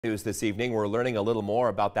News this evening, we're learning a little more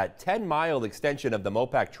about that 10-mile extension of the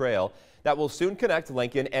MoPac Trail that will soon connect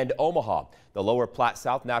Lincoln and Omaha. The Lower Platte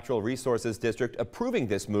South Natural Resources District approving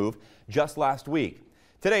this move just last week.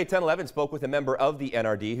 Today, 1011 spoke with a member of the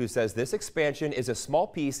NRD who says this expansion is a small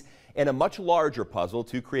piece in a much larger puzzle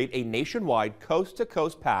to create a nationwide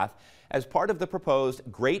coast-to-coast path as part of the proposed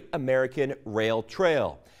Great American Rail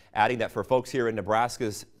Trail. Adding that for folks here in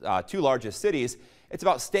Nebraska's two largest cities, it's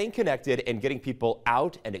about staying connected and getting people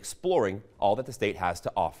out and exploring all that the state has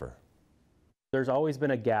to offer. There's always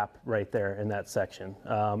been a gap right there in that section.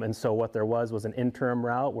 And so what there was an interim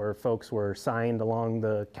route where folks were signed along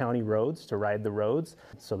the county roads to ride the roads.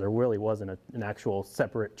 So there really wasn't an actual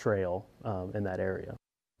separate trail in that area.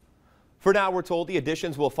 For now, we're told the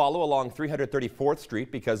additions will follow along 334th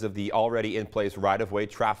Street because of the already in place right-of-way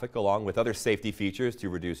traffic, along with other safety features to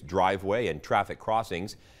reduce driveway and traffic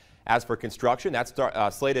crossings. As for construction, that's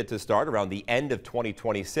slated to start around the end of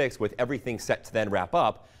 2026, with everything set to then wrap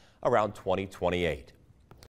up around 2028.